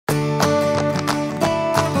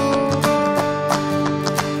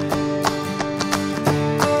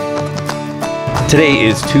Today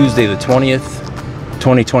is Tuesday the 20th,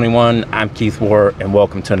 2021. I'm Keith Ward, and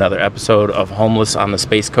welcome to another episode of Homeless on the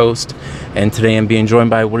Space Coast. And today I'm being joined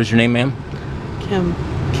by, what is your name, ma'am? Kim.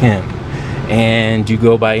 Kim. And do you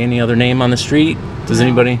go by any other name on the street? Does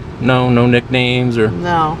anybody know? No nicknames or?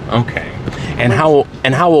 No. Okay. And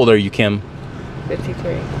how old are you, Kim?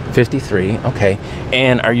 53. 53. Okay.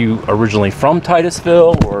 And are you originally from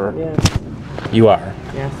Titusville, or? Yes. You are.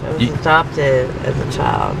 Yes, I was adopted as a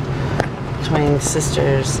child between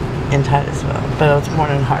sisters in Titusville, but I was born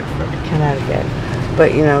in Hartford, Connecticut.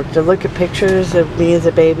 But you know, to look at pictures of me as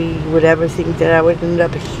a baby, you would ever think that I would end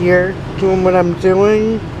up here doing what I'm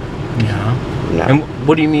doing? Yeah. No. And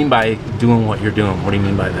what do you mean by doing what you're doing? What do you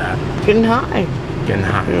mean by that? Getting high. Getting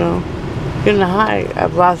high. You know, getting high.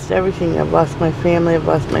 I've lost everything. I've lost my family. I've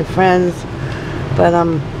lost my friends. But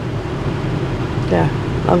yeah,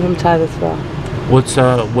 I'm from Titusville.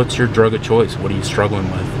 What's your drug of choice? What are you struggling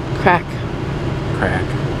with? Crack. Crack.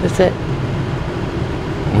 That's it.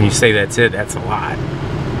 When you say that's it, that's a lot.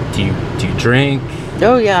 Do you drink?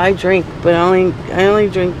 Oh yeah, I drink, but I only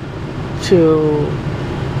drink to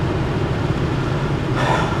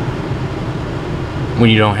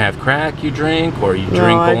When you don't have crack, you drink, or you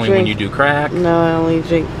drink only when you do crack? No, I only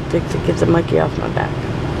drink to get the monkey off my back.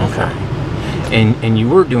 Okay. And you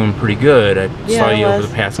were doing pretty good. I saw you over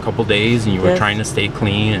the past couple days, and you were trying to stay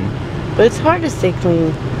clean. But it's hard to stay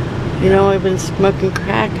clean. You know, I've been smoking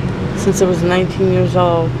crack since I was 19 years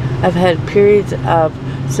old. I've had periods of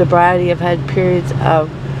sobriety. I've had periods of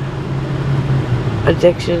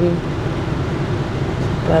addiction.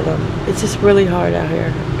 But it's just really hard out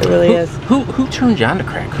here. It really is. Who turned you on to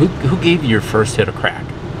crack? Who gave you your first hit of crack?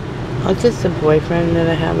 Oh, just a boyfriend that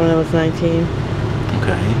I had when I was 19.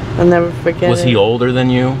 Okay. I'll never forget it. Was he older than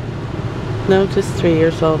you? No, just 3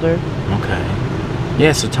 years older. Okay.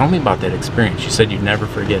 Yeah, so tell me about that experience. You said you'd never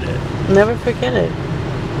forget it. Never forget it.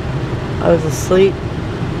 I was asleep.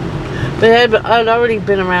 But I'd already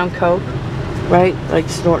been around coke, right? Like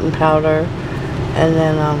snorting powder. And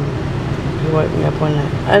then he woke me up one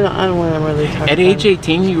night. I don't want to really talk about it. At age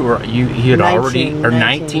 18, you had 19, already, or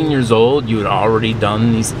 19 years old, you had already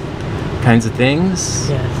done these kinds of things?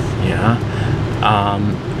 Yes. Yeah.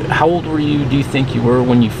 How old were you, do you think you were,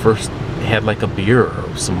 when you first had like a beer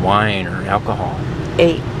or some wine or alcohol?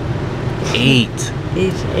 8. 8?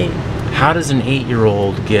 Age 8. How does an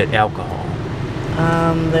 8-year-old get alcohol?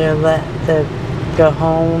 They're let to go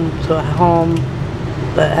home to a home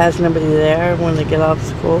that has nobody there when they get out of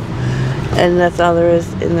school, and that's all there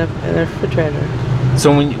is in the refrigerator.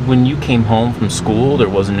 So when you came home from school, there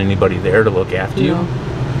wasn't anybody there to look after you?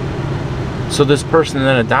 No. So this person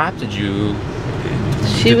that adopted you,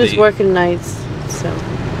 she was working nights, so.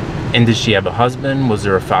 And did she have a husband? Was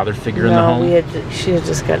there a father figure in the home? No, she had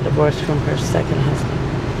just got divorced from her second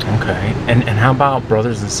husband. Okay. And how about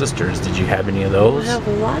brothers and sisters? Did you have any of those? I have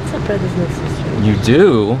lots of brothers and sisters. You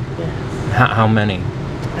do? Yes. How many?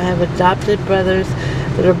 I have adopted brothers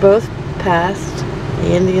that are both passed,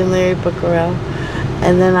 Andy and Larry Buckarell.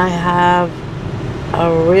 And then I have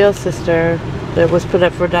a real sister that was put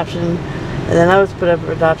up for adoption. And then I was put up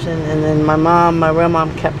for adoption, and then my real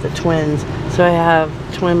mom kept the twins. So I have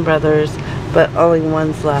twin brothers, but only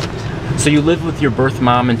one's left. So you lived with your birth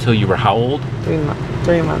mom until you were how old? 3 months.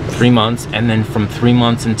 3 months. 3 months, and then from 3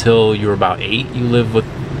 months until you were about 8, you lived with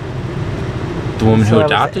the woman who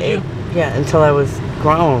adopted you? Yeah, until I was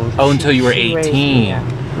grown. Oh, until you were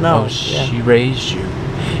 18. No. Oh, she raised you.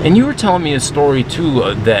 And you were telling me a story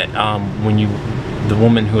too, that when the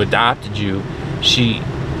woman who adopted you,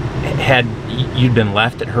 you'd been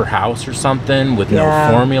left at her house or something with no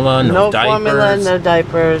formula, no diapers. No formula, no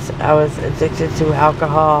diapers. I was addicted to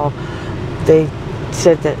alcohol. They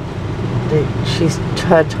said that she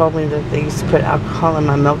had told me that they used to put alcohol in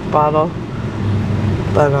my milk bottle,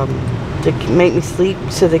 but to make me sleep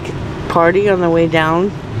so they could party on the way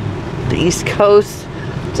down the East Coast.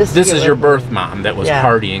 This is your birth mom that was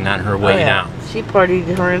partying on her way down. She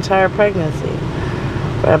partied her entire pregnancy.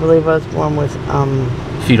 But I believe I was born with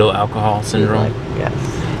fetal alcohol syndrome. Yes.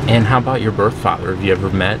 And how about your birth father? Have you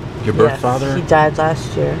ever met your birth father? He died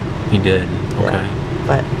last year. He did. Okay. Yeah,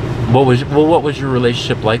 but what was your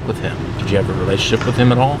relationship like with him? Did you have a relationship with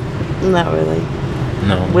him at all? Not really.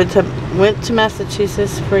 No. Went to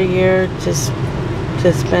Massachusetts for a year to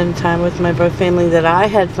spend time with my birth family that I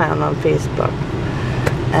had found on Facebook.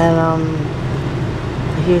 And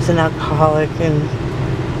he was an alcoholic, and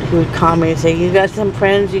he would call me and say, "You got some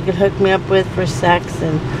friends you could hook me up with for sex?"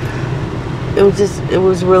 And it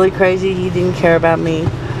was really crazy. He didn't care about me.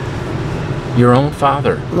 Your own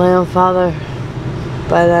father? My own father.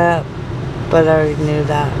 But I already knew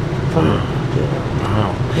that from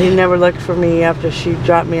Wow. He never looked for me after she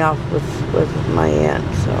dropped me off with my aunt.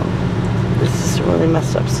 So this is really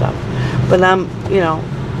messed up stuff. But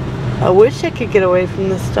I wish I could get away from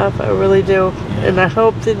this stuff. I really do. Yeah. And I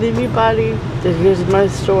hope that anybody that hears my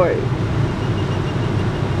story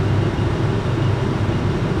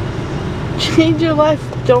change your life.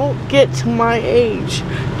 Don't get to my age.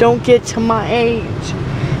 Don't get to my age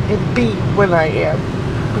and be when I am,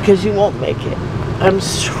 because you won't make it. I'm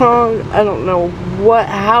strong. I don't know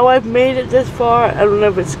how I've made it this far. I don't know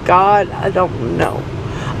if it's God. I don't know.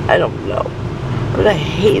 But I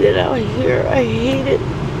hate it out here. I hate it.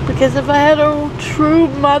 Because if I had a true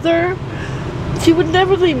mother, she would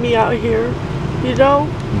never leave me out here.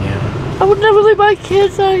 Yeah. I would never leave my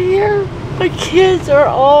kids out here. My kids are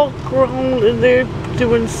all grown and they're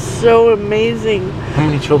doing so amazing. How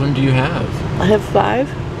many children do you have? I have 5.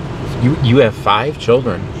 You have 5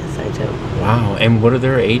 children? Yes, I do. Wow. And what are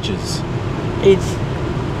their ages?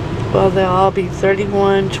 Well, they'll all be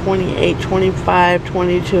 31, 28, 25,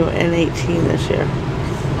 22, and 18 this year.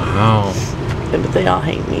 Wow. But they all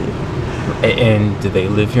hate me. And do they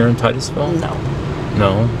live here in Titusville? No.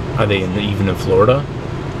 No? Are they even in Florida?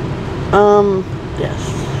 Yes.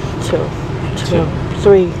 2.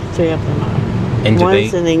 3 of them are. And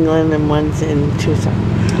one's in England and one's in Tucson.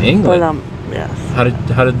 England? But yes. How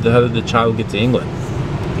did the child get to England?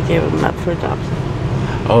 I gave them up for adoption.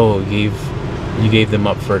 Oh, you gave them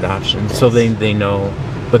up for adoption. Yes. So they know,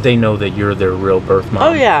 but they know that you're their real birth mom.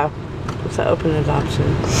 Oh yeah. It's an open adoption.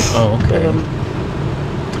 Oh, okay. But,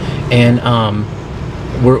 and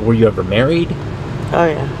were you ever married? oh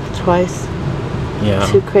yeah, twice. Yeah.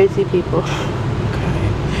 2 crazy people. Okay.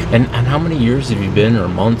 And how many years have you been, or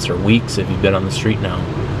months, or weeks have you been on the street now?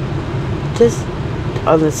 Just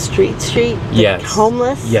on the street? Yes.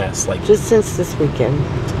 Homeless? Yes, like just since this weekend.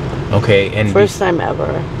 Okay, and First time ever.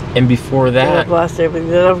 And before That that, I've lost everything.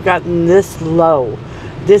 That I've gotten this low.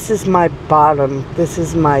 This is my bottom. This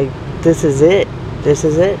is it. This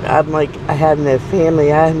is it. I'm like, I had no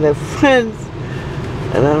family. I had no friends.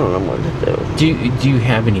 And I don't know what to do. do you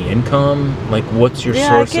have any income? Like, what's your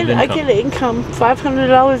source of income? I get income,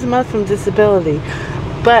 $500 a month from disability.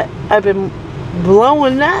 But I've been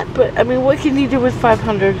blowing that. But, I mean, what can you do with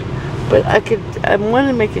 $500? But I want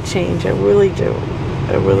to make a change. I really do.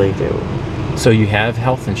 I really do. So you have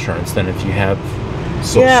health insurance then, if you have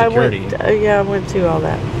Social Security? I went through all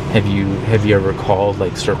that. Have you ever called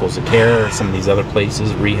like Circles of Care or some of these other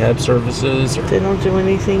places, rehab services? Or? They don't do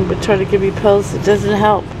anything but try to give you pills. It doesn't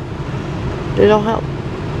help. They don't help.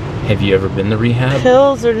 Have you ever been to rehab?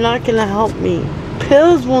 Pills are not going to help me.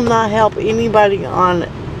 Pills will not help anybody on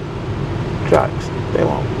drugs. They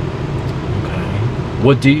won't. Okay.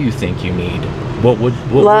 What do you think you need? What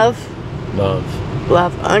love. Love.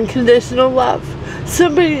 Love. Unconditional love.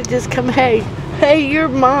 Somebody just come, hey, you're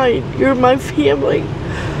mine. You're my family.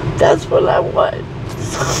 That's what I want.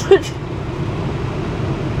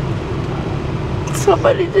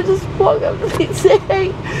 Somebody to just walk up to me and say,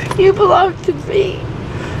 hey, you belong to me.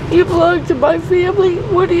 You belong to my family.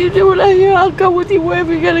 What are you doing out here? I'll go with you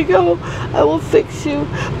wherever you're going to go. I will fix you.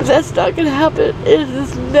 But that's not going to happen. It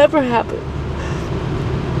has never happened.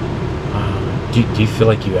 Do you feel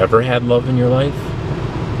like you ever had love in your life?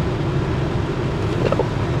 No.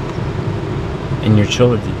 And your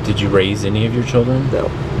children, did you raise any of your children? No.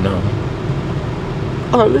 No.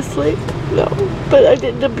 Honestly, no. But I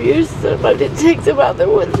didn't abuse them. I didn't take them out there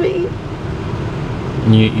with me.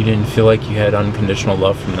 And you didn't feel like you had unconditional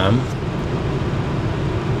love from them?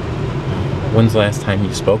 When's the last time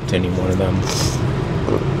you spoke to any one of them?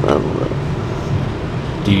 I don't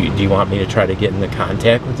know. Do you want me to try to get into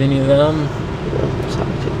contact with any of them?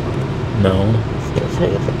 No. That's a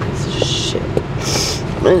piece of shit.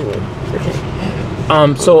 Anyway,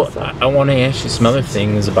 okay. So I want to ask you some other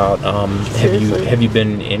things about. Have you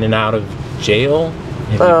been in and out of jail?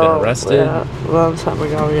 Have you been arrested? Yeah, a long time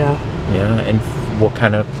ago. Yeah. Yeah, and what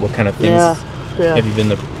kind of things Yeah. have you been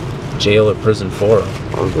to jail or prison for?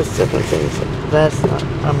 All just different things. That's not.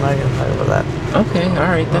 I'm not gonna talk about that. Okay, all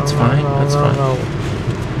right, that's fine. That's fine. No.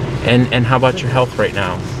 And how about your health right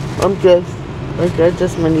now? I'm good. I'm good.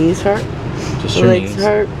 Just my knees hurt. Just My your legs knees?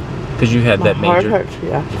 hurt. Because you had My that heart major. hurts.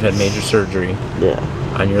 Yeah. You've had major surgery Yeah.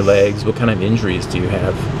 on your legs. What kind of injuries do you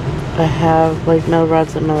have? I have like metal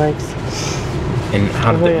rods in my legs. And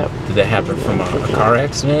how Hurry up. did that happen from a car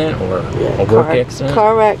accident or a work accident?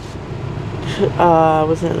 Car wreck. I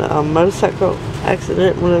was in a motorcycle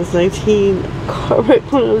accident when I was 19. Car wreck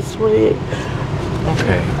when I was 28.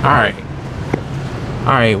 Okay. All right.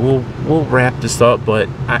 All right. We'll wrap this up, but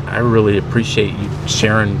I really appreciate you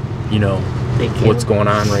sharing. Thank you. What's going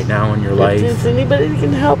on right now in your life. If there's anybody that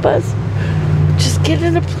can help us, just get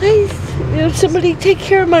in a place. Somebody take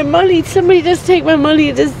care of my money. Somebody just take my money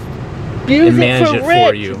and just use it for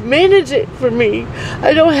rent. You. Manage it for me.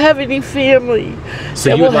 I don't have any family.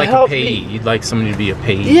 So you would like a payee? You'd like somebody to be a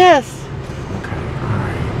payee? Yes. Okay.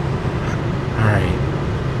 All right.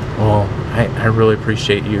 Well, I really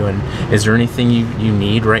appreciate you. And is there anything you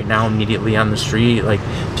need right now immediately on the street? Like,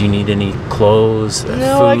 do you need any clothes,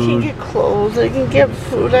 No, food? I can get clothes. I can get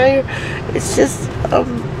food. It's just,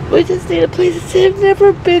 we just need a place to stay. I've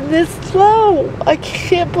never been this low. I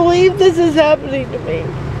can't believe this is happening to me.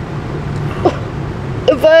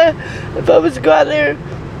 If I was to go out there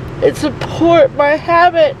and support my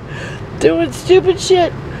habit doing stupid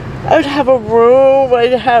shit, I would have a room,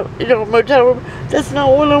 I'd have, a motel room. That's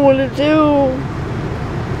not what I want to do.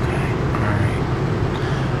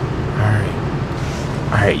 Okay,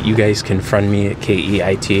 alright, you guys can friend me at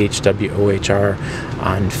KEITHWOHR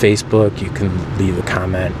on Facebook. You can leave a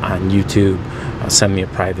comment on YouTube. Send me a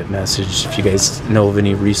private message. If you guys know of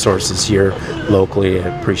any resources here locally,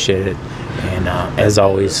 I appreciate it. And as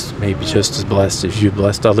always, maybe just as blessed as you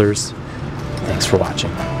blessed others. Thanks for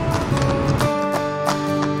watching.